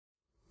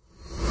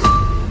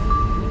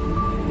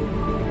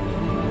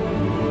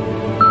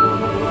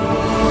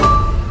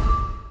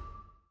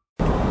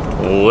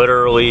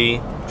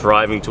literally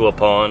driving to a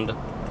pond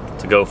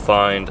to go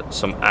find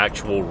some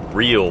actual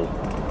real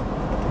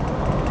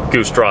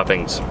goose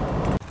droppings.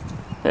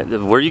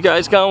 Where are you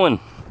guys going?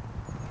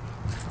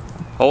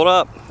 Hold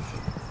up.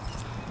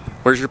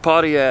 Where's your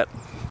potty at?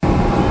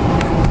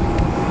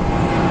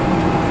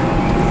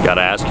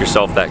 Gotta ask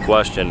yourself that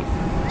question.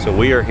 So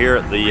we are here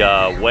at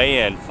the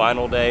weigh-in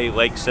final day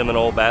Lake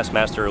Seminole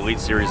Bassmaster Elite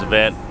Series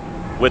event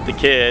with the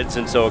kids,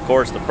 and so of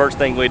course the first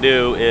thing we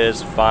do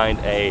is find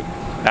a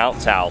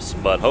bounce house,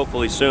 but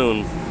hopefully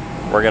soon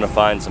we're gonna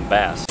find some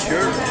bass.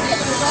 Sure.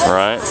 All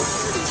right.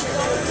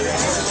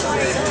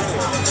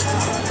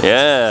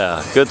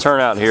 Yeah, good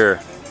turnout here,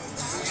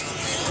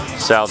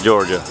 South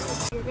Georgia.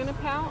 You're gonna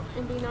pout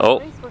and be nice. Oh.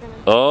 We're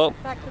gonna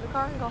get back to the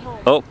car and go home.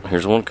 Oh,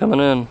 here's one coming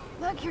in.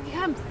 Look, here he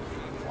comes.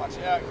 Watch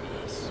out.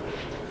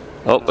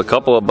 Oh, a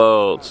couple of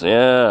boats,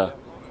 yeah.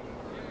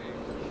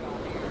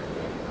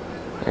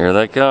 Here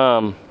they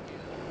come.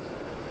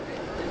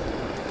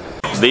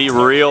 The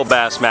real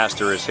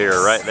Bassmaster is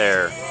here, right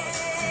there.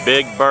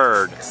 Big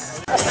Bird.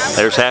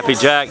 There's Happy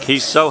Jack.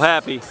 He's so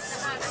happy.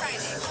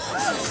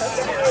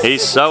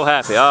 He's so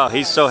happy. Oh,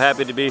 he's so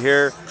happy to be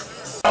here.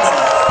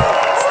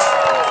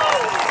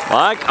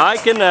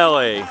 Ike and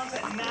Ellie.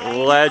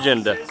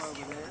 Legend.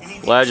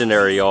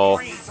 Legendary, y'all.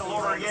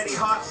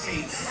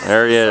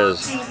 There he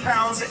is. 13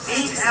 pounds,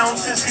 8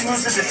 ounces. He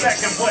moves into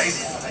second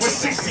place with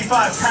 65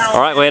 pounds.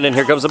 All right, Landon,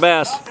 here comes the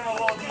bass.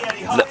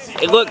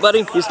 Hey, look,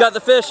 buddy, he's got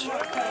the fish.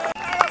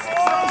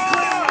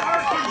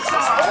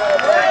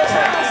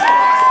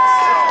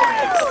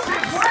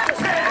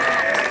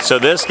 So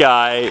this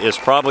guy is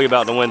probably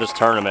about to win this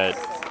tournament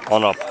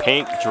on a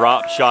pink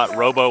drop shot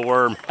robo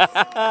worm. 9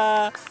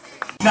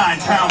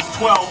 pounds,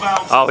 12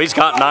 ounces. Oh, he's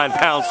got 9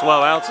 pounds,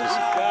 12 ounces.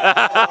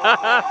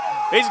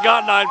 He's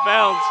got 9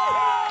 pounds.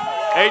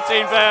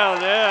 18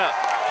 pounds, yeah.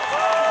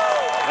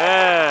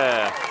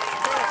 Yeah.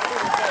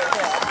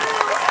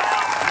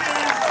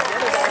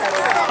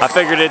 I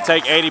figured it'd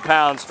take 80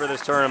 pounds for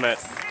this tournament.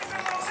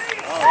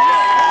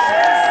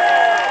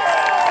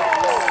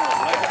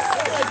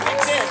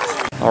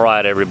 All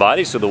right,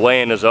 everybody, so the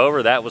weigh-in is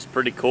over. That was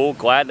pretty cool.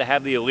 Glad to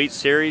have the Elite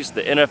Series,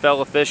 the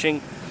NFL of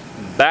fishing,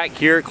 back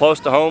here close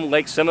to home,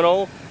 Lake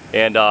Seminole.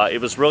 And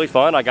it was really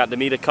fun. I got to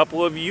meet a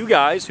couple of you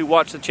guys who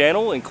watch the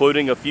channel,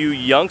 including a few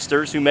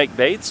youngsters who make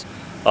baits.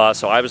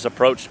 So I was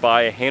approached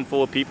by a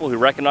handful of people who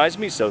recognized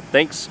me, so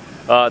thanks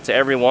to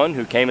everyone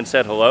who came and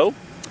said hello.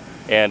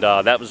 And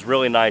that was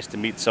really nice to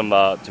meet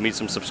some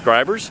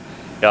subscribers,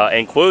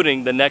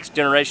 including the next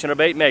generation of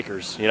bait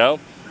makers. You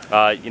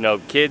know,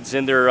 kids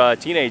in their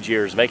teenage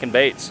years making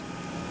baits.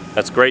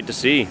 That's great to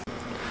see.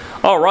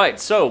 All right,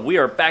 so we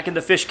are back in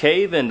the fish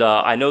cave, and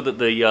I know that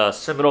the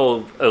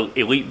Seminole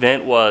Elite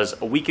event was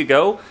a week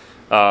ago,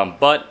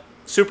 but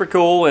super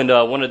cool, and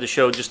wanted to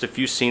show just a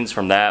few scenes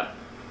from that.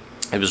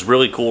 It was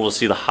really cool to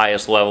see the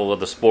highest level of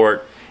the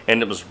sport,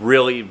 and it was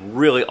really,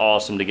 really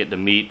awesome to get to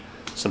meet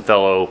some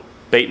fellow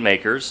bait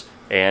makers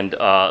and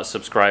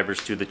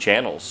subscribers to the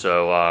channel.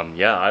 So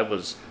yeah, I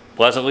was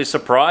pleasantly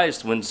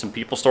surprised when some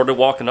people started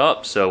walking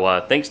up.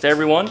 So thanks to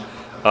everyone.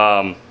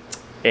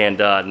 And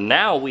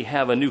now we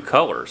have a new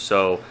color.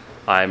 So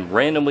I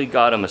randomly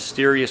got a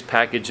mysterious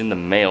package in the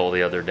mail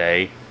the other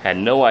day. Had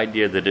no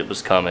idea that it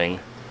was coming.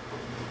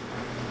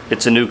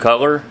 It's a new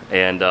color,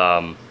 and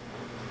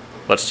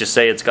let's just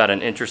say it's got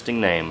an interesting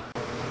name.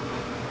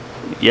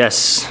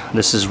 Yes,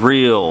 this is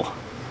real.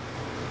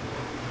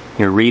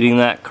 You're reading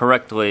that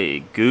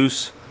correctly.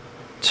 Goose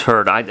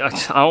turd. I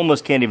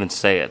almost can't even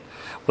say it.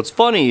 What's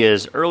funny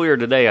is earlier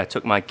today I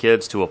took my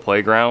kids to a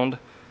playground,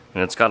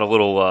 and it's got a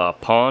little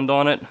pond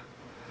on it.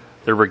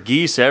 There were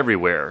geese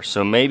everywhere,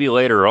 so maybe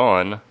later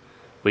on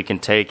we can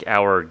take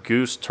our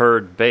goose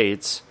turd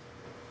baits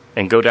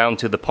and go down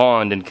to the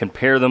pond and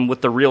compare them with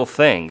the real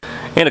thing.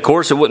 And of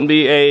course, it wouldn't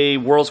be a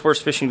World's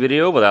Worst Fishing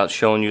video without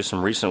showing you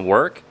some recent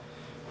work.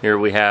 Here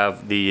we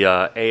have the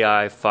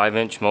AI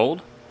 5-inch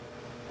mold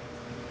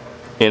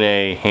in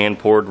a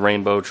hand-poured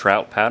rainbow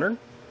trout pattern.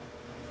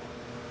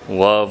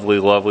 Lovely,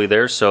 lovely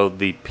there. So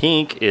the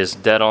pink is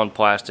Dead on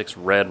Plastic's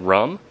red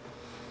rum.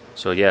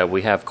 So yeah,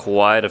 we have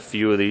quite a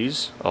few of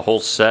these. A whole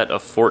set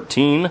of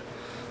 14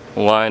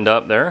 lined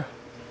up there.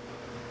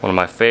 One of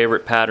my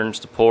favorite patterns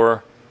to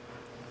pour.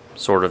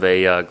 Sort of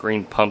a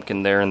green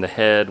pumpkin there in the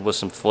head with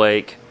some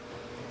flake.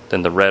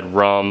 Then the red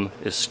rum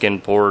is skin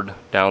poured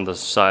down the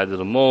side of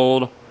the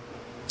mold.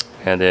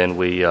 And then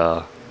we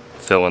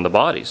fill in the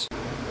bodies.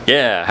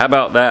 Yeah, how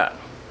about that?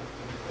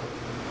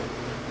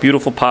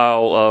 Beautiful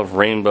pile of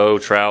rainbow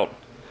trout.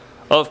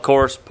 Of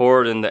course,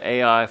 poured in the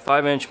AI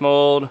 5-inch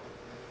mold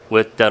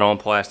with Dead on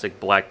Plastic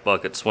Black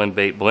Bucket Swim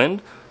Bait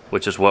Blend,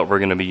 which is what we're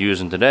going to be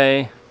using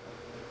today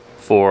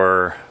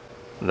for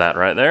that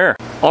right there.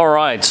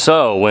 Alright,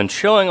 so when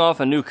showing off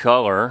a new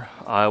color,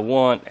 I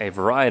want a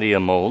variety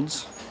of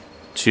molds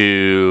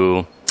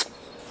to,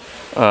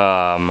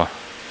 oh,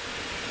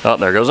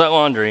 there goes that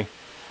laundry.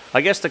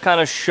 I guess to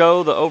kind of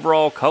show the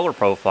overall color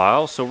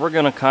profile, so we're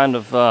going to kind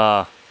of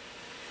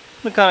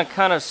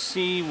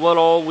see what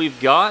all we've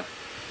got.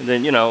 And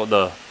then, you know,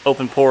 the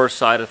open pour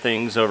side of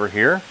things over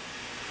here.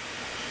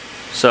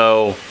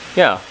 So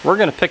yeah, we're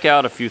gonna pick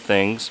out a few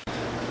things.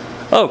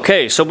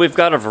 Okay, so we've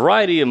got a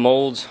variety of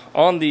molds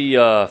on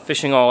the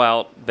Fishing All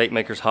Out Bait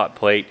Maker's hot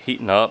plate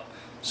heating up.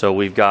 So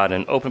we've got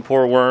an open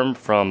pore worm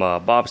from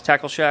Bob's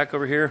Tackle Shack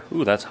over here.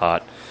 Ooh, that's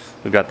hot.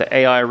 We've got the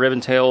AI ribbon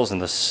tails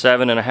and the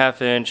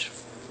 7.5 inch,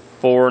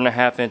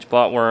 4.5 inch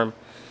bot worm.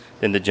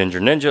 Then the Ginger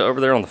Ninja over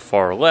there on the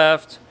far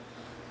left.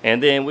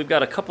 And then we've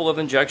got a couple of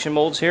injection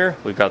molds here.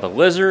 We've got the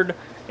lizard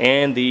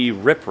and the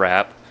rip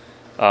wrap.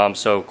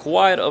 So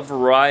quite a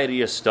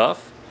variety of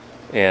stuff.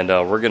 And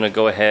we're gonna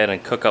go ahead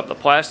and cook up the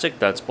plastic.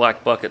 That's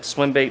Black Bucket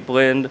Swim Bait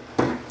Blend.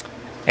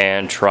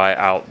 And try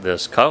out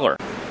this color.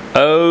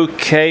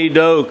 Okay,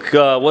 doke.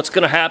 What's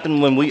gonna happen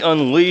when we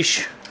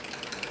unleash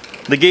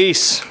the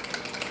geese?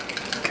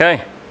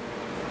 Okay,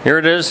 here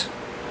it is.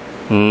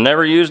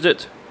 Never used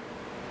it.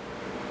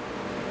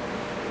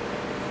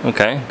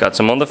 Okay, got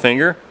some on the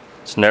finger.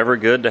 It's never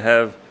good to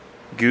have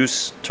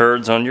goose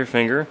turds on your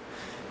finger.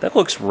 That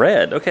looks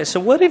red. Okay, so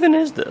what even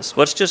is this?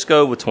 Let's just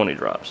go with 20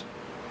 drops.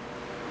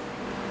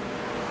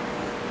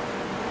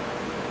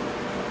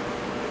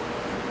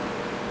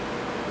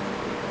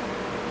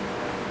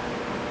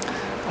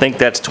 I think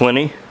that's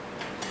 20.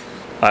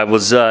 I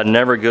was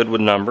never good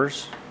with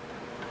numbers.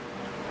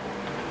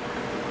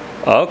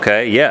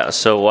 Okay, yeah,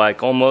 so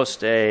like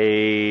almost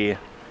a...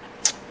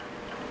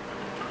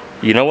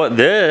 You know what?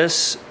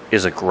 This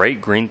is a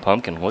great green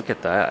pumpkin. Look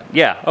at that.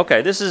 Yeah,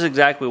 okay, this is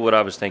exactly what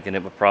I was thinking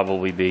it would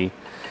probably be.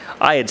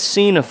 I had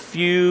seen a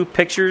few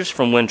pictures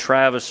from when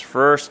Travis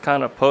first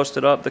kind of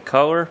posted up the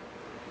color.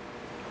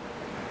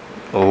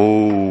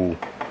 Oh.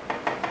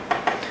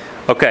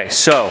 Okay,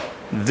 so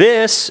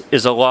this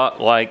is a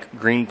lot like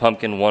Green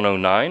Pumpkin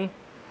 109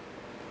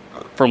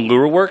 from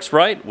Lure Works,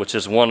 right? Which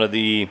is one of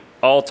the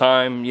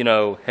all-time, you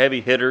know,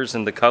 heavy hitters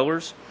in the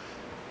colors.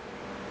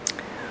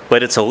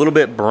 But it's a little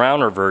bit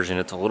browner version.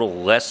 It's a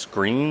little less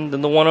green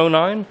than the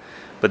 109.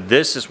 But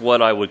this is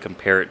what I would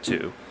compare it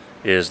to,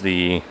 is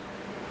the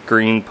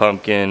Green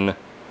Pumpkin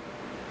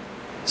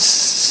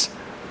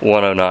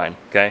 109,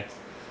 okay?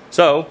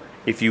 So,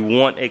 if you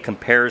want a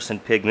comparison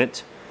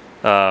pigment,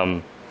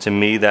 to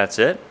me, that's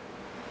it.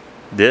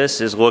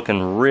 This is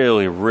looking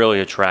really,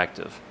 really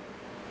attractive.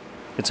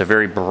 It's a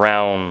very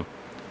brown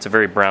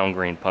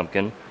green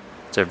pumpkin.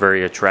 It's a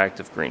very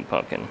attractive green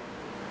pumpkin.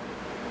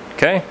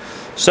 Okay,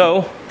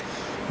 so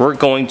we're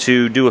going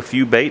to do a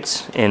few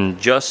baits in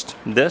just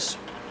this,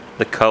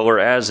 the color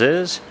as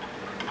is,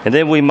 and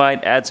then we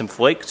might add some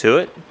flake to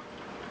it,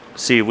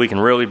 see if we can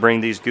really bring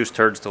these goose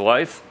turds to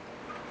life.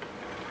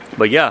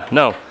 But yeah,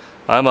 no,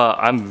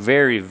 I'm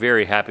very,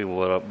 very happy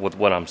with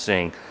what I'm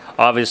seeing.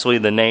 Obviously,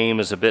 the name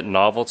is a bit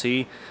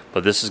novelty,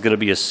 but this is going to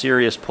be a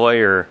serious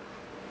player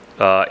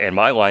in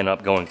my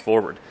lineup going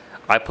forward.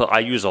 I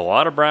use a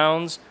lot of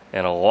browns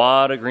and a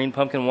lot of Green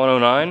Pumpkin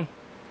 109.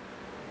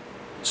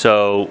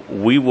 So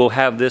we will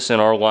have this in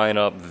our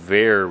lineup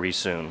very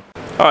soon.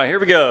 All right, here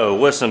we go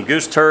with some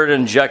goose turd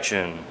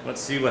injection.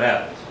 Let's see what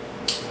happens.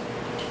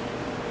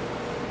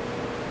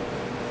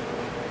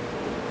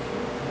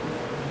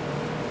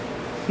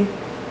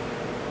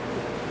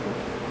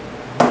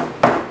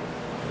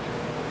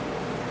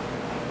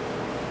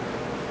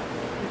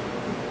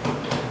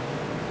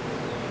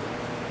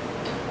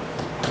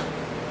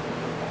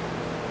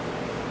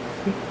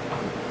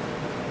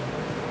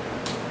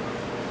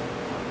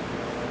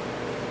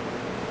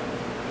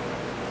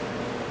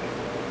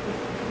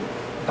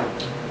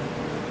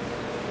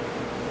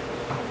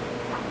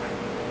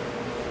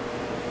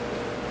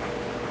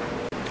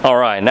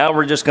 Alright, now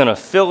we're just going to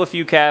fill a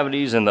few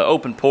cavities in the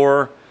open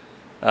pore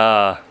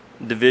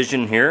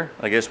division here,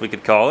 I guess we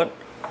could call it.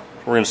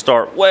 We're going to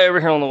start way over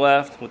here on the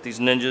left with these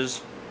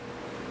ninjas.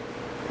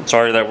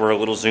 Sorry that we're a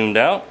little zoomed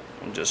out.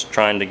 I'm just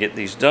trying to get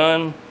these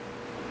done.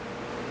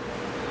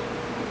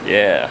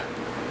 Yeah.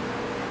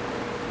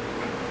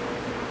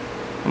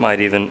 Might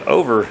even have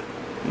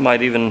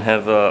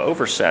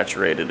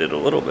oversaturated it a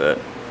little bit.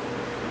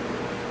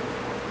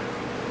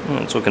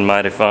 It's looking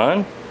mighty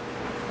fine.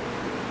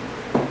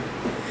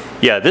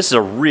 Yeah, this is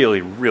a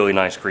really, really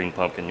nice green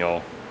pumpkin,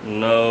 y'all.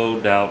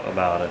 No doubt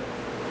about it.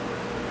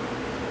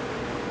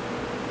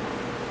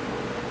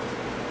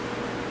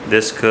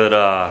 This could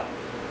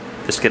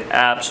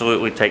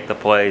absolutely take the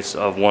place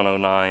of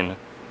 109.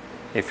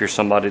 If you're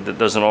somebody that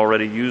doesn't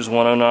already use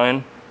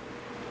 109,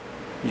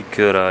 you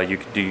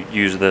could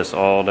use this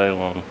all day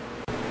long.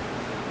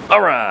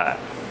 All right.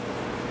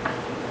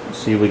 Let's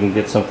see if we can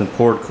get something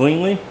poured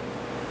cleanly.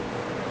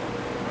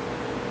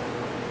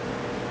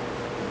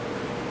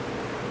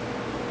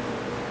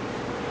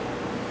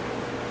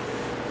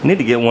 I need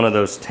to get one of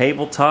those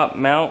tabletop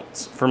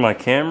mounts for my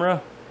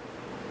camera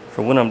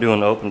for when I'm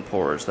doing open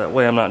pours. That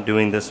way I'm not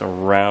doing this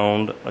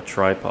around a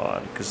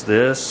tripod, because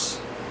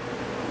this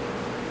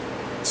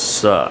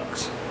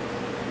sucks.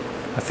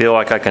 I feel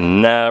like I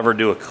can never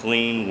do a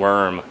clean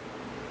worm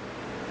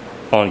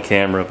on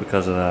camera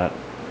because of that.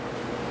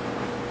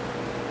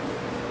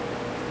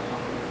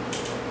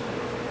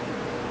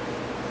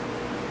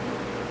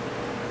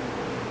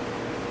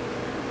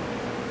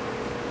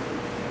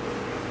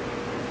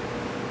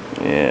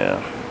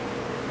 Yeah.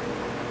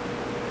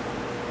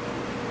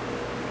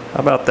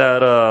 about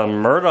that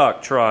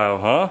Murdoch trial,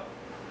 huh?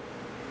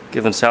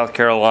 Giving South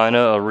Carolina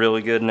a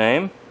really good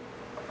name.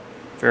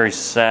 Very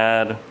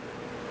sad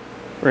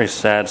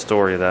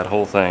story, that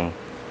whole thing.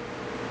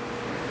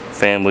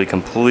 Family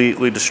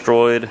completely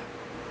destroyed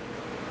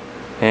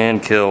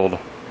and killed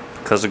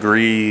because of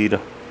greed.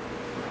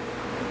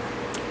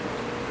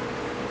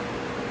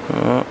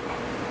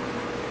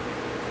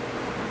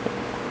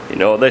 You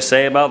know what they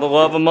say about the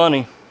love of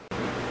money.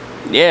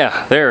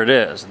 Yeah, there it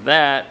is.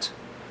 That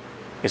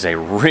is a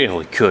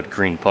really good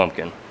green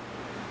pumpkin.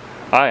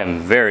 I am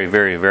very,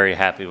 very, very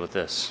happy with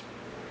this.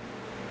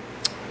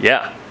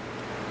 Yeah.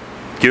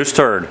 Goose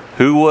turd.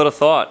 Who would have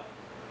thought?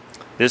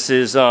 This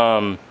is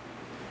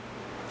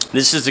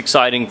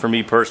exciting for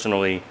me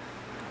personally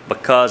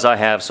because I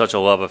have such a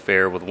love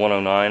affair with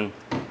 109.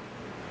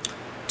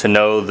 To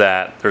know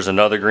that there's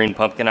another green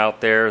pumpkin out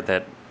there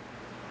that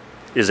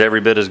is every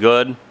bit as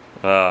good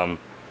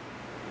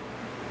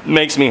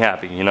makes me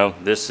happy. You know,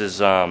 this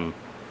is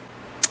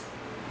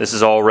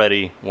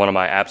already one of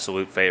my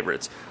absolute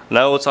favorites.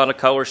 No, it's not a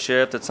color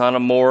shift, it's not a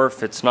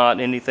morph, it's not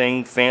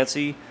anything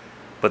fancy,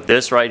 but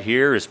this right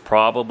here is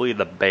probably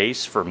the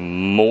base for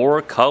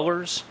more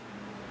colors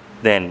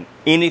than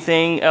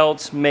anything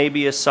else,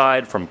 maybe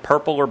aside from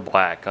purple or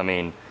black. I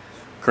mean,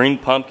 green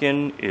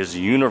pumpkin is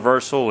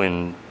universal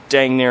in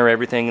dang near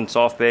everything in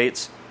soft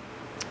baits,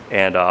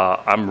 and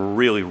I'm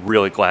really,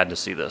 really glad to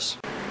see this.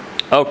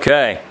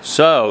 Okay,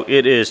 so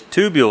it is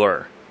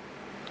tubular.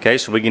 Okay,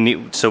 so we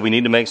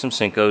need to make some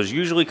Cincos.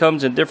 Usually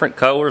comes in different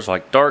colors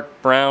like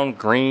dark brown,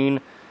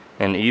 green,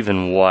 and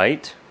even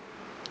white.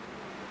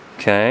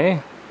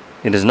 Okay,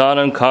 it is not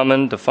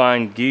uncommon to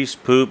find geese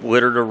poop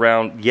littered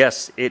around.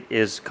 Yes, it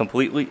is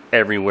completely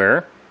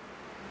everywhere.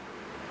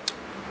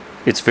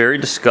 It's very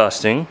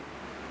disgusting.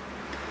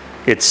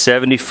 It's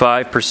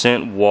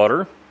 75%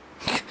 water.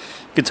 You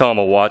can tell I'm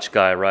a watch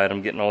guy, right?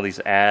 I'm getting all these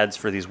ads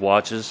for these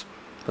watches,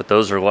 but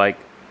those are like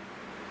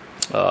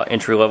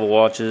entry-level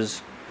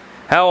watches.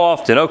 How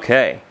often?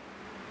 Okay.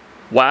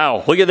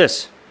 Wow, look at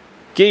this.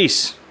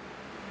 Geese.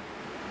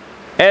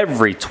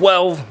 Every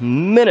 12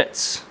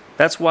 minutes.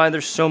 That's why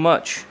there's so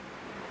much.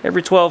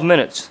 Every 12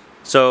 minutes.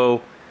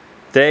 So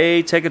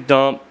they take a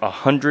dump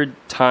 100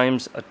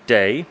 times a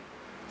day,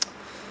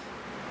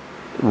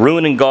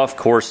 ruining golf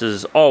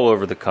courses all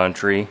over the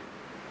country.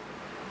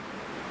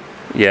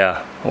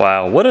 Yeah,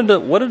 wow. What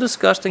a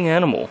disgusting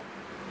animal.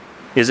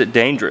 Is it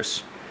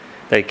dangerous?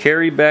 They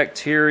carry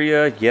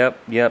bacteria.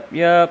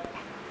 Yep.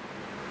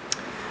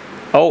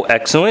 Oh,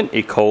 excellent.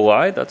 E.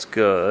 coli. That's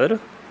good.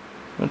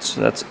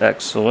 That's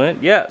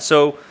excellent. Yeah,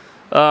 so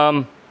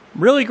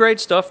really great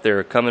stuff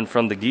there coming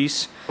from the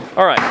geese.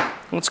 All right,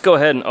 let's go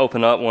ahead and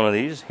open up one of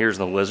these. Here's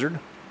the lizard.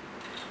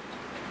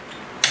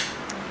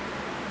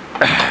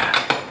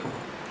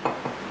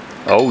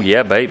 Oh,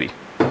 yeah, baby.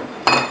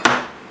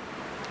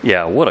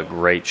 Yeah, what a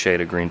great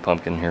shade of green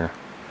pumpkin here.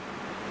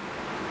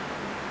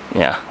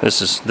 Yeah,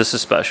 this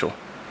is special.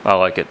 I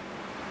like it.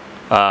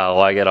 I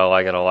like it.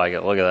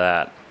 Look at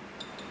that.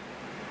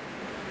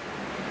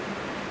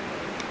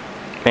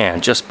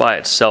 Man, just by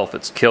itself,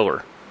 it's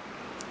killer.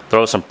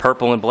 Throw some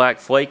purple and black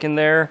flake in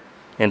there,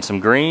 and some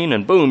green,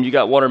 and boom, you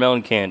got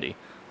watermelon candy.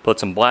 Put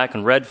some black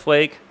and red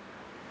flake,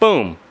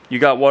 boom, you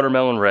got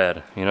watermelon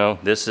red. You know,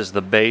 this is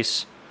the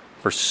base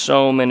for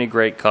so many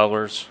great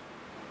colors.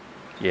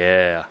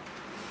 Yeah.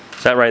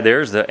 So that right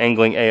there is the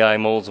Angling AI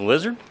Molds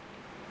Lizard.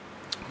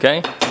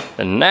 Okay,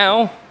 and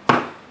now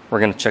we're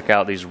going to check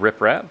out these Rip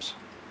Raps.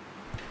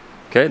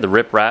 Okay, the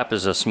Rip Rap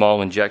is a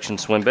small injection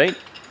swim bait.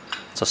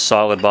 It's a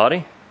solid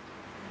body.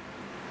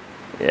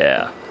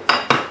 Yeah,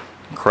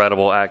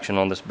 incredible action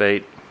on this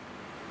bait.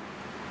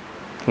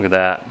 Look at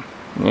that.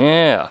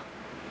 Yeah.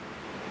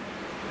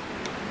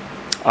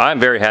 I'm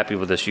very happy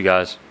with this, you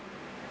guys.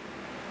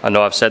 I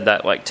know I've said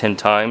that like 10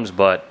 times,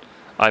 but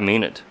I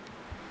mean it.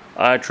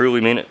 I truly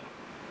mean it.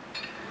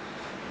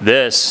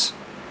 This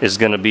is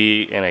going to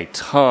be in a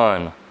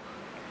ton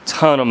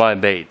of my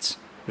baits.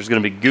 There's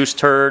going to be goose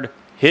turd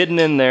hidden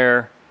in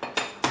there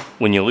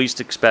when you least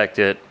expect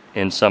it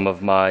in some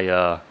of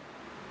my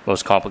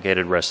most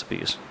complicated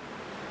recipes.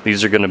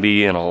 These are going to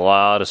be in a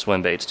lot of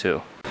swim baits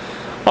too.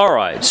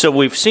 Alright, so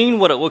we've seen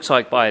what it looks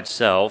like by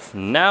itself.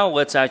 Now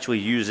let's actually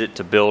use it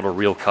to build a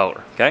real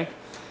color, okay?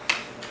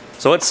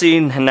 So let's see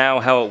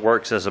now how it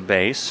works as a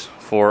base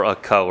for a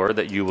color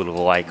that you would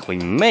likely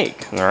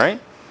make,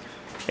 alright?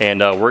 And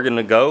we're going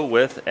to go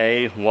with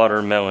a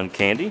watermelon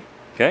candy,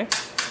 okay?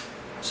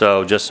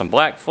 So just some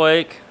black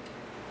flake,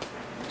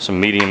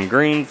 some medium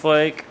green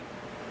flake.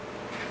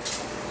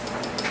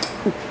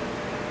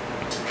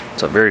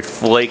 It's a very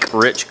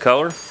flake-rich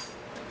color.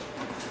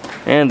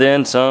 And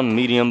then some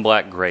medium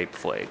black grape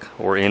flake,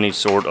 or any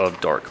sort of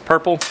dark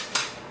purple.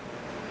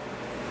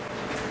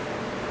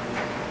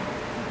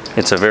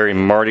 It's a very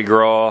Mardi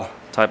Gras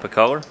type of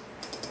color.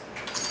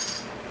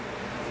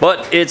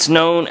 But it's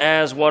known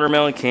as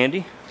watermelon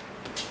candy.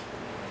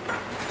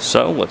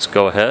 So let's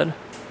go ahead,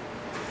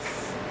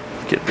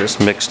 get this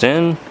mixed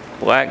in.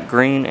 Black,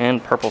 green,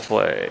 and purple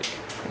flake.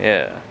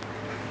 Yeah.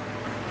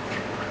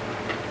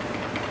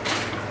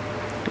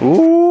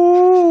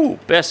 Ooh,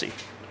 Bessie.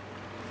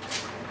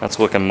 That's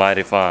looking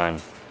mighty fine.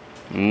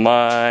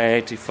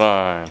 Mighty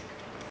fine.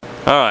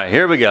 Alright,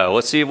 here we go.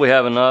 Let's see if we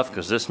have enough,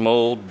 because this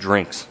mold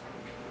drinks.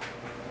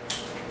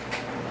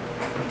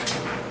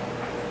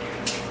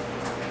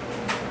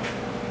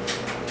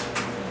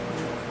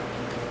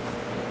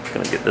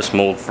 Gonna get this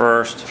mold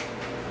first.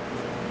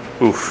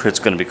 Oof, it's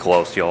gonna be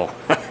close, y'all.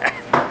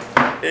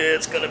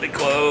 It's gonna be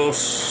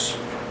close.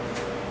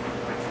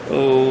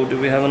 Oh, do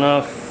we have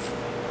enough?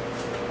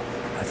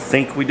 I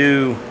think we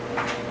do.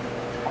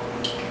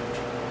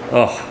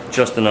 Oh,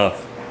 just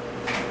enough.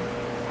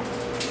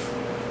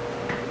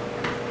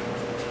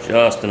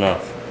 Just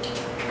enough.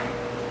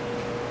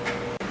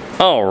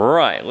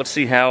 Alright, let's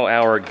see how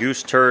our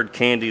Goose Turd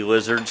candy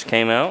lizards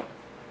came out.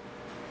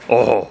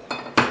 Oh,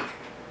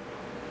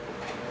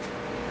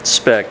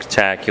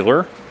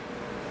 spectacular.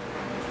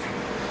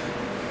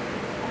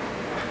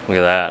 Look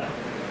at that.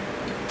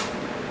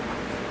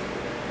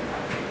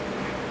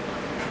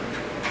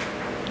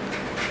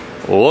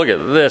 Look at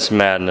this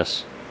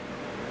madness.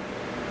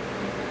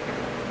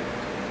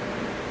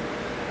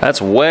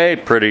 That's way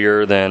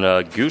prettier than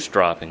goose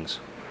droppings.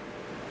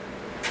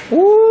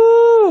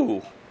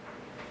 Woo!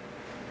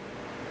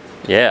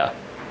 Yeah.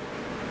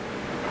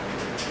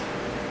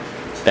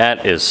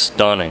 That is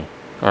stunning.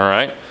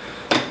 Alright.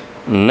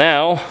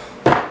 Now,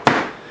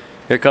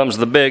 here comes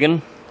the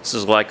biggin. This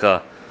is like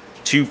a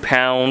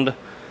 2-pound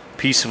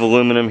piece of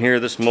aluminum here.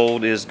 This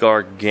mold is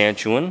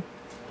gargantuan.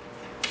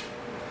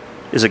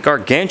 Is it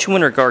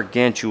gargantuan or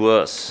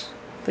gargantuous?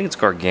 I think it's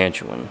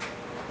gargantuan.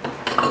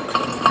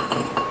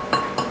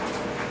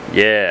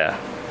 Yeah.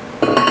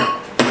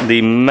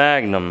 The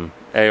Magnum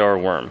AR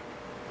worm.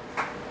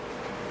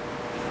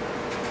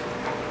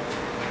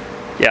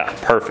 Yeah,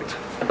 perfect.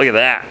 Look at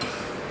that.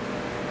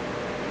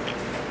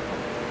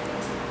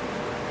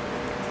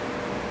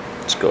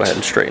 Let's go ahead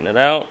and straighten it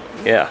out.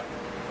 Yeah.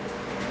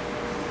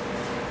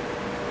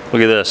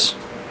 Look at this.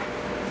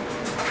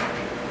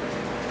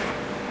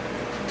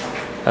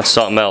 That's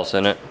something else,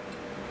 isn't it?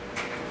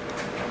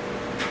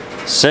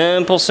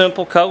 Simple,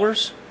 simple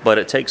colors, but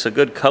it takes a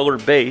good color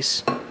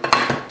base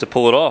to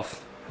pull it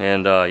off.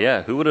 And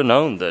yeah, who would have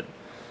known that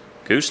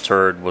Goose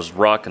Turd was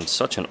rocking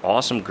such an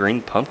awesome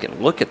green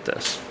pumpkin? Look at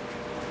this.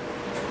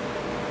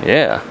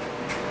 Yeah.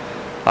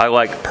 I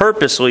like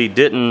purposely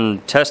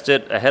didn't test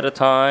it ahead of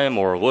time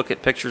or look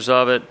at pictures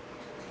of it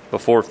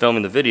before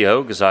filming the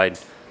video, because I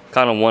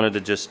kind of wanted to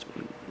just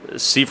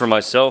see for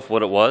myself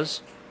what it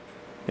was.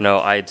 You know,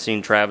 I had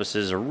seen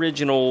Travis's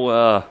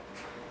original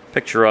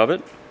picture of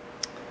it,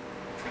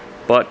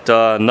 but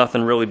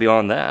nothing really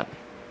beyond that.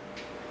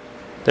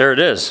 There it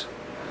is.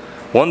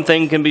 One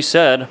thing can be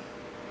said,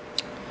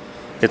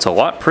 it's a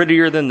lot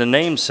prettier than the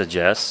name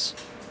suggests,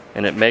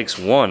 and it makes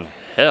one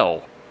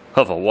hell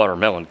of a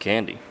watermelon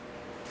candy.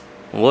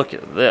 Look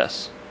at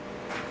this.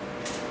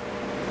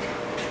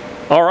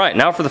 Alright,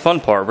 now for the fun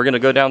part. We're going to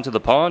go down to the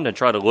pond and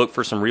try to look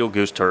for some real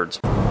goose turds.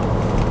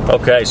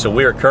 Okay, so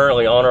we are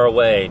currently on our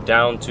way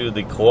down to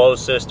the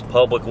closest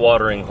public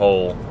watering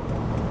hole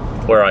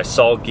where I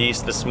saw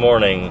geese this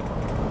morning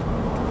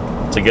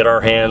to get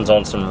our hands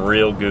on some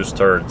real goose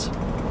turds.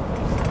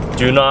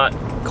 Do not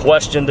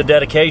question the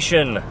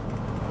dedication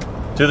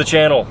to the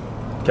channel,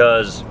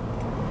 because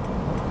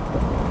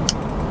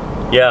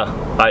yeah,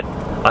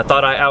 I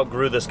thought I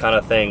outgrew this kind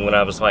of thing when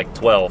I was like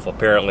 12.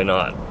 Apparently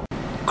not.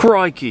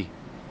 Crikey!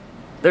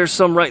 There's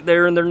some right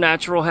there in their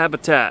natural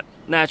habitat,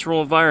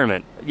 natural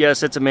environment.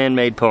 Yes, it's a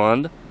man-made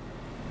pond,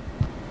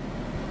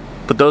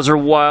 but those are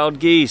wild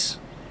geese.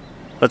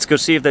 Let's go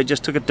see if they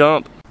just took a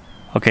dump.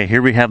 Okay,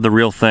 here we have the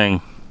real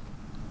thing.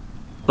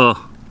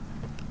 Oh,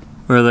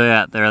 where are they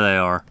at? There they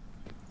are.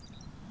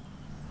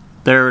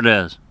 There it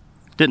is.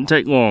 Didn't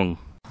take long.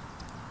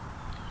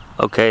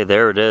 Okay,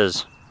 there it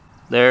is.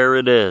 There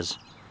it is.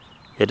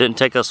 It didn't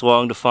take us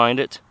long to find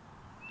it.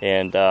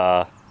 And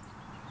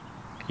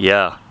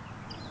yeah,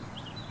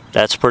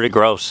 that's pretty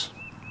gross.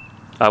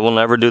 I will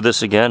never do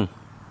this again.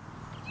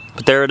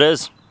 But there it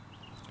is.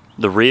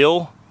 The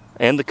reel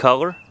and the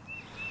color.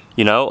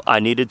 You know, I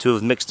needed to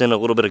have mixed in a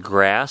little bit of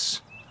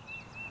grass.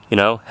 You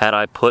know, had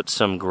I put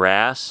some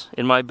grass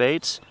in my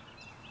baits,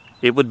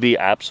 it would be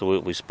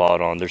absolutely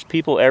spot on. There's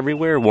people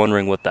everywhere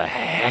wondering what the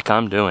heck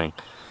I'm doing.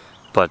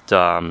 But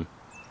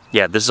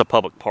yeah, this is a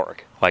public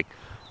park. Like,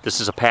 this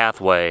is a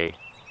pathway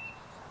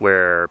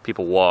where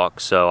people walk.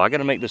 So I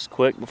gotta make this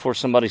quick before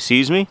somebody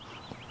sees me.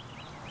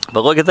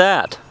 But look at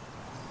that.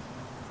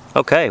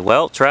 Okay,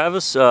 well,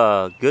 Travis,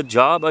 good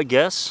job, I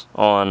guess,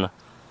 on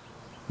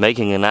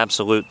making an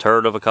absolute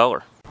turd of a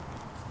color.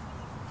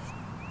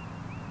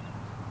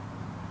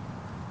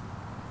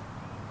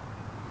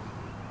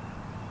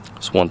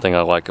 That's one thing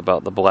I like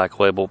about the Black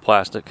Label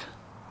plastic.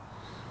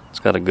 It's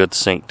got a good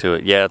sink to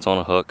it. Yeah, it's on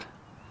a hook,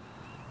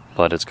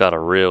 but it's got a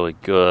really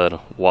good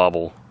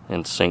wobble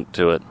and sink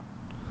to it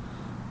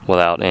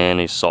without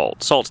any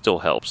salt. Salt still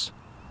helps.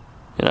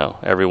 You know,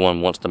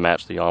 everyone wants to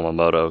match the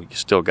Yamamoto. You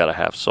still got to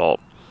have salt,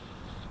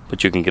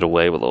 but you can get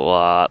away with a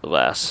lot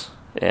less.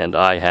 And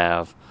I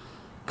have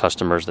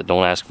customers that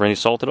don't ask for any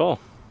salt at all.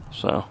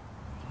 So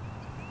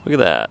Look at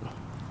that.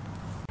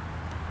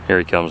 Here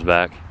he comes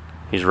back.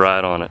 He's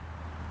right on it.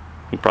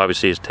 You can probably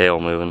see his tail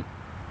moving.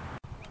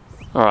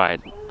 All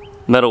right,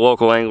 met a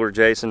local angler,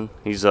 Jason.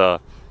 He's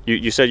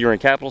you said you're in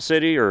Capital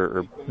City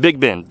or Big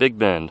Bend? Big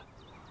Bend.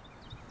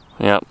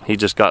 Yep. He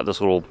just got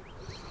this little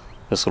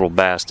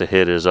bass to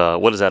hit his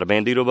what is that? A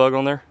bandito bug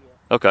on there?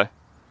 Okay.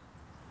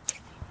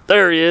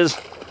 There he is.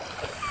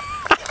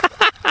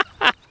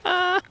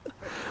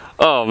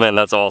 Oh man,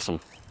 that's awesome.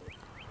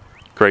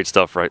 Great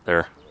stuff right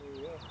there.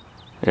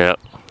 Yep.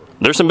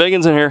 There's some big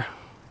ones in here.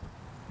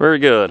 Very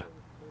good.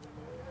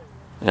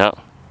 Yep.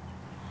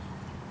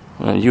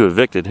 You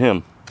evicted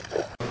him.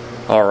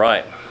 All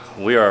right,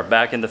 we are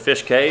back in the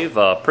fish cave.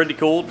 Pretty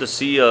cool to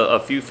see a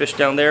few fish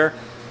down there.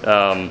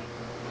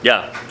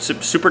 Yeah,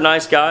 super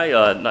nice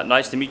guy.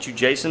 Nice to meet you,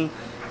 Jason.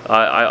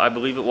 I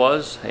believe it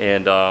was.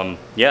 And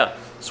yeah,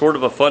 sort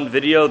of a fun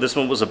video. This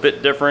one was a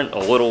bit different, a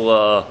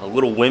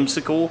little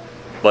whimsical.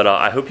 But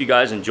I hope you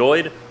guys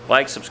enjoyed.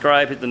 Like,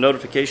 subscribe, hit the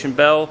notification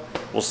bell.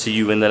 We'll see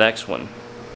you in the next one.